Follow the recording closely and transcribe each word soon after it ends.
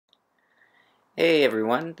Hey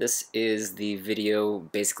everyone, this is the video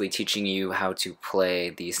basically teaching you how to play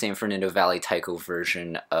the San Fernando Valley Taiko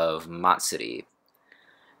version of Matsuri.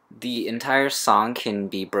 The entire song can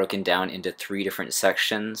be broken down into three different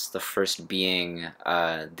sections, the first being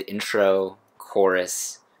the intro,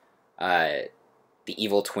 chorus, the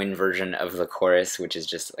evil twin version of the chorus, which is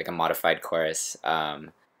just like a modified chorus.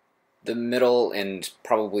 The middle and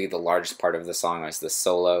probably the largest part of the song is the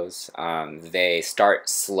solos. They start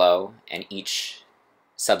slow, and each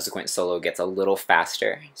subsequent solo gets a little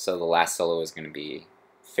faster, so the last solo is going to be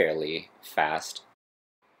fairly fast.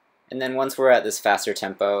 And then once we're at this faster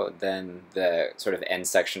tempo, then the sort of end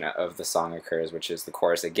section of the song occurs, which is the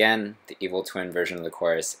chorus again, the evil twin version of the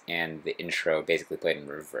chorus, and the intro basically played in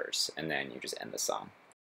reverse, and then you just end the song.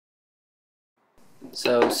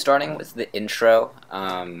 So starting with the intro,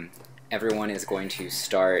 everyone is going to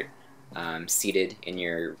start seated in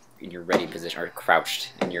your ready position, or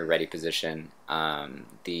crouched in your ready position.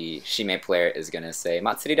 The shime player is going to say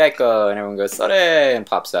Matsuri Taiko, and everyone goes Sore and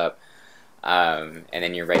pops up, and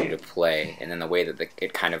then you're ready to play. And then the way that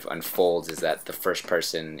it kind of unfolds is that the first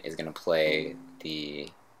person is going to play the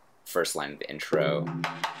first line of the intro,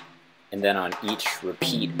 and then on each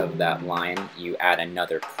repeat of that line you add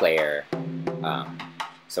another player.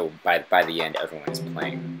 So by the end, everyone is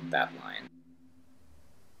playing that line.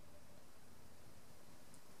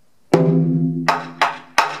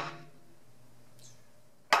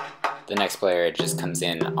 The next player just comes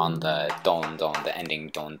in on the don don, the ending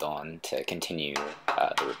don don, to continue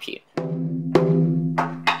the repeat.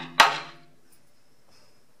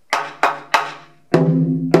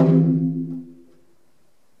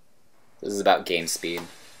 This is about game speed.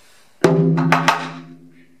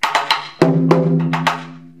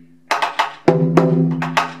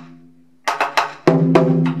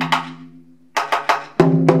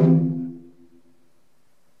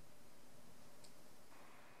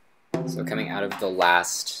 So coming out of the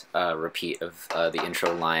last repeat of the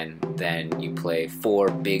intro line, then you play 4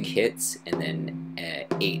 big hits and then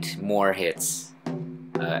 8 more hits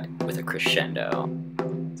with a crescendo.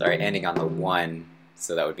 Sorry, ending on the 1,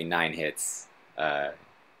 so that would be 9 hits. So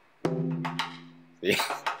it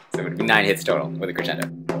would be 9 hits total with a crescendo.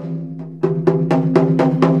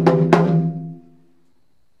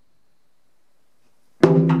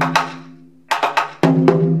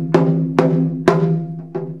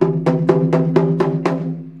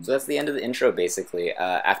 So that's the end of the intro, basically.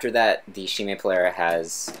 After that, the shime player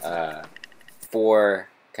has 4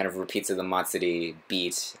 kind of repeats of the Matsuri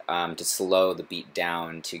beat to slow the beat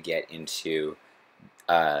down to get into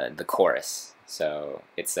the chorus. So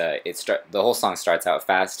the whole song starts out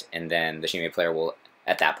fast, and then the shime player will,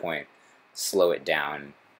 at that point, slow it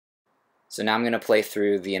down. So now I'm going to play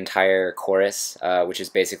through the entire chorus, which is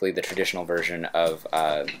basically the traditional version of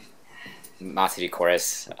Matsuri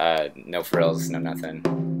chorus. No frills, no nothing.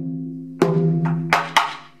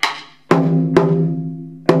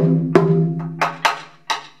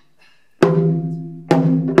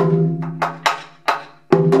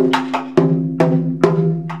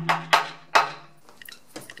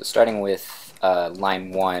 So starting with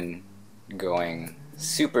line 1, going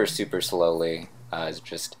super slowly, is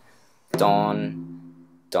just don,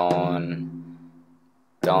 don,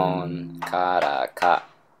 don, kara, ka,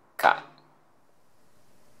 ka.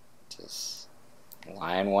 Just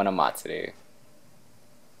line 1 of Matsuri.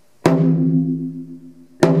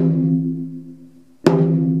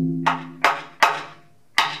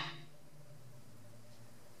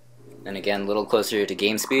 And again, a little closer to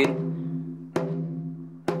game speed.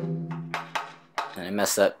 And I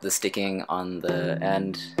messed up the sticking on the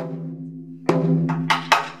end.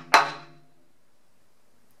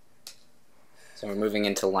 So we're moving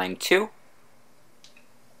into line 2.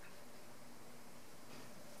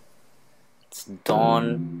 It's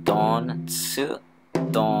don, don, tsu,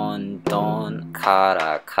 don, don,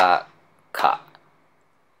 kara, ka, ka.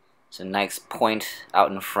 So nice point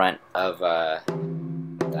out in front of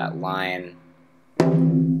that line.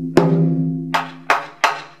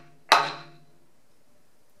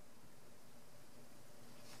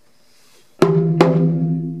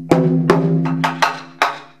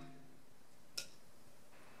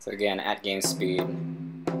 So again, at game speed.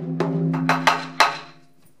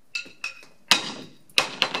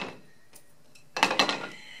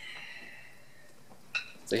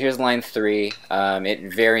 So here's line 3.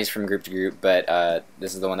 It varies from group to group, but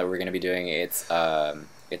this is the one that we're going to be doing. It's a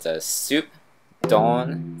soup,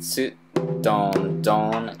 don, soup, don,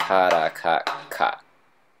 don, kara, ka, ka.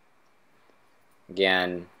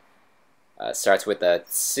 Again, starts with a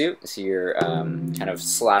tsu, so you're kind of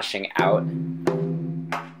slashing out.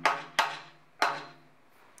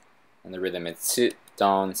 And the rhythm is su,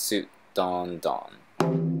 don, don.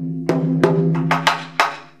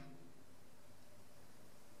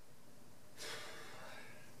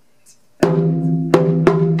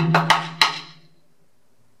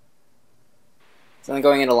 So then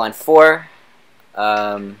going into line 4,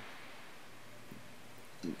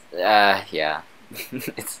 yeah,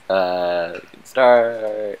 it's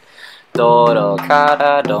start do do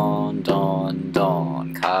ka don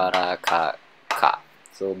don ka ka.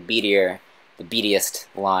 So beatier, the beatiest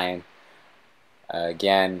line.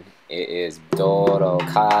 Again, it is do do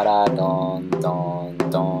ka don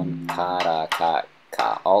ka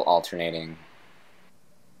ka, all alternating.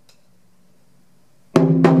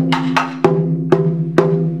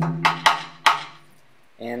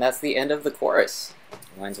 And that's the end of the chorus.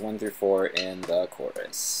 Lines 1 through 4 in the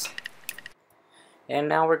chorus. And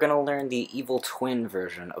now we're going to learn the evil twin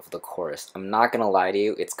version of the chorus. I'm not going to lie to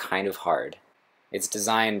you, it's kind of hard. It's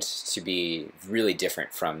designed to be really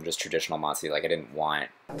different from just traditional Matsuri. Like, I didn't want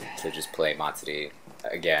to just play Matsuri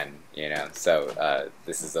again, you know. So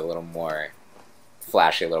this is a little more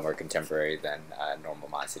flashy, a little more contemporary than normal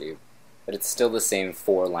Matsuri. But it's still the same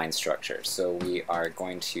 4-line structure. So we are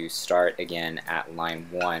going to start again at line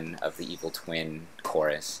 1 of the evil twin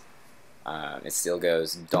chorus. It still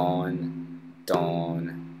goes don,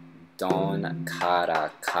 don, don,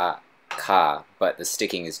 ka, ka, but the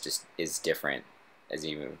sticking is different, as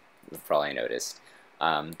you've probably noticed.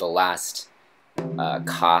 The last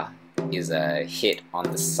ka is a hit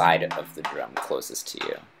on the side of the drum closest to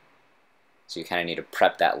you. So you kind of need to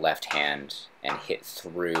prep that left hand and hit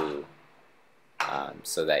through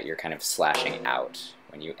so that you're kind of slashing out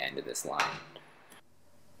when you end this line.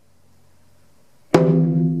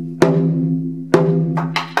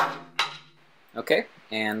 Okay,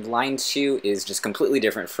 and line 2 is just completely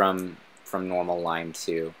different from normal line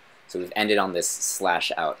 2. So we've ended on this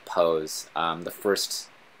slash out pose. The first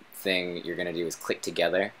thing you're going to do is click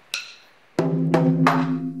together.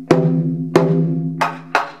 And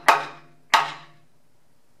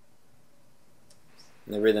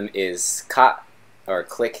the rhythm is ka, or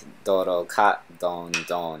click, do, do, ka, don,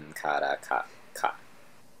 ka, ka, ka.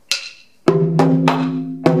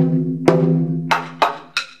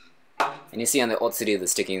 And you see on the Otsuri the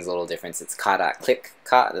sticking is a little different. It's kara, click,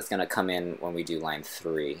 ka. That's going to come in when we do line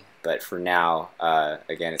 3. But for now,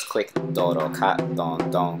 again, it's click, do, do, ka,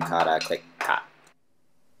 don, kara, click, ka.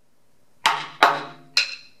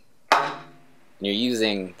 And you're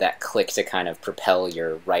using that click to kind of propel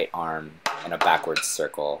your right arm in a backwards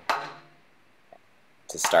circle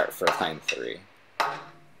to start for line 3.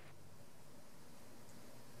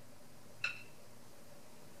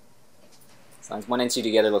 So lines 1 and 2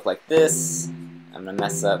 together look like this. I'm going to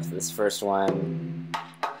mess up this first one.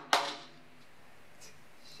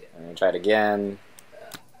 I'm going to try it again.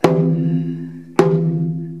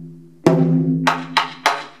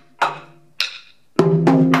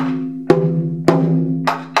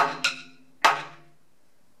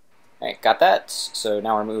 Alright, got that. So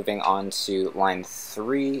now we're moving on to line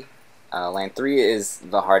 3. Line 3 is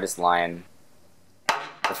the hardest line.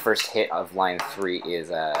 The first hit of line 3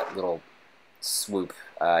 is a little swoop.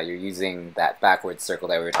 You're using that backward circle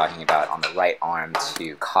that we were talking about on the right arm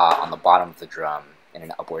to ka on the bottom of the drum in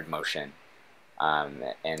an upward motion. And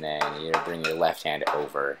then you bring your left hand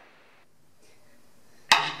over.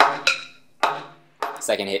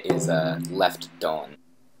 Second hit is left don.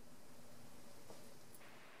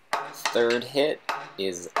 Third hit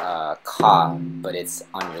is ka, but it's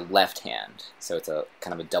on your left hand. So it's a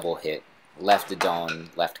kind of a double hit. Left don,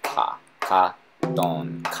 left ka. Ka,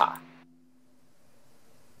 don, ka.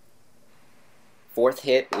 Fourth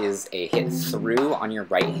hit is a hit through on your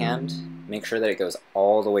right hand. Make sure that it goes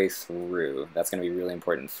all the way through. That's going to be really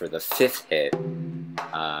important for the fifth hit.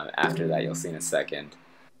 After that, you'll see in a second.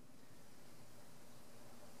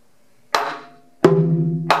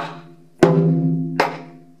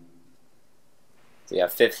 So yeah,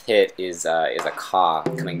 fifth hit is a ka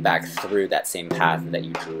coming back through that same path that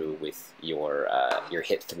you drew with your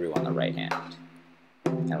hit through on the right hand.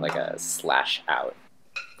 Kind of like a slash out.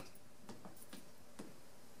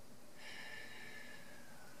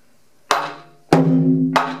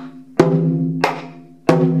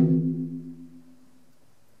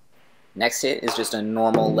 Next hit is just a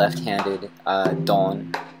normal left-handed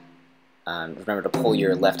don. Remember to pull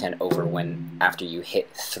your left hand over after you hit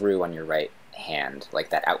through on your right hand,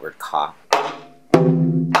 like that outward ka.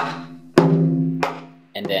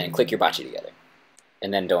 And then click your bachi together.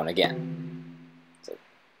 And then don again. So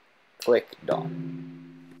click,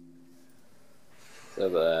 don. So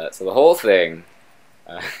the whole thing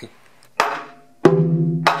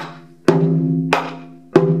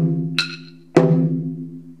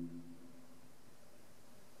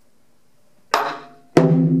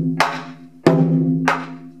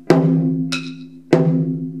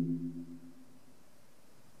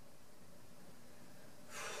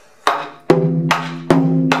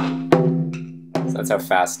That's how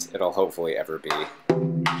fast it'll hopefully ever be.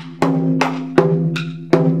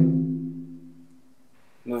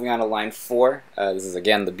 Moving on to line 4. This is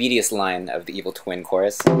again the beatiest line of the Evil Twin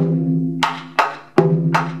chorus.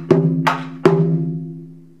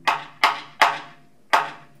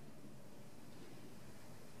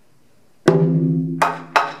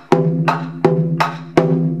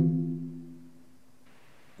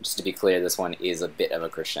 Just to be clear, this one is a bit of a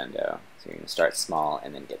crescendo. So you're going to start small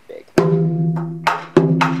and then get big.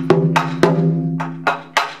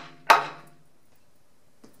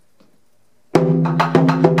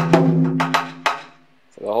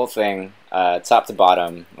 So the whole thing, top to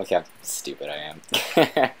bottom, look how stupid I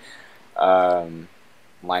am.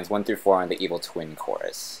 Lines 1 through 4 on the Evil Twin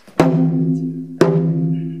chorus.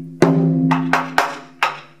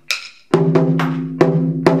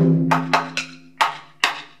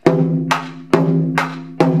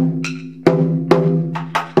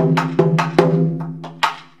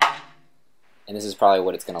 And this is probably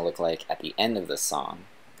what it's going to look like at the end of the song.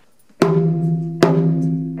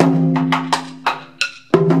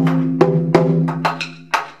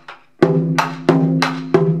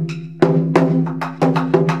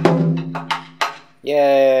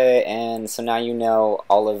 Yay! And so now you know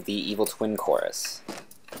all of the Evil Twin chorus.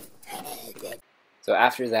 So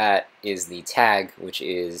after that is the tag, which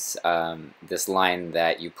is this line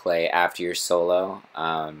that you play after your solo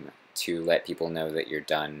to let people know that you're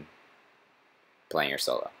done playing your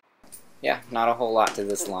solo. Yeah, not a whole lot to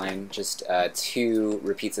this line, just 2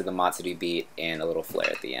 repeats of the Matsuri beat and a little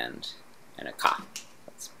flare at the end, and a ka.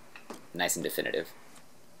 That's nice and definitive.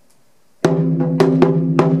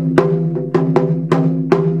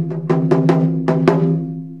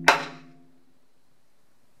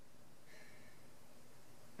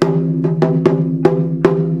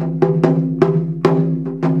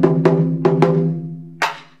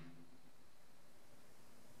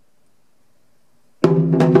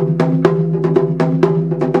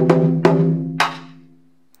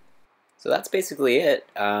 So that's basically it.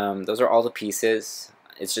 Those are all the pieces.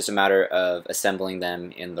 It's just a matter of assembling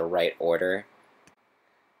them in the right order.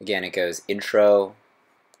 Again, it goes intro,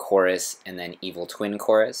 chorus, and then Evil Twin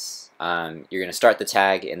chorus. You're going to start the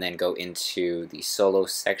tag and then go into the solo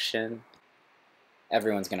section.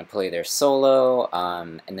 Everyone's going to play their solo,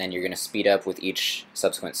 and then you're going to speed up with each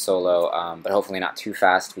subsequent solo, but hopefully not too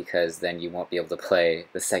fast, because then you won't be able to play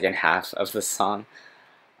the second half of the song,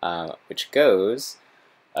 which goes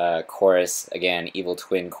chorus again, Evil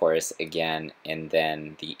Twin chorus again, and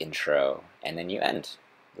then the intro, and then you end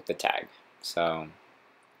with the tag. So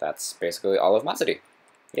that's basically all of Matsuri.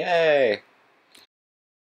 Yay!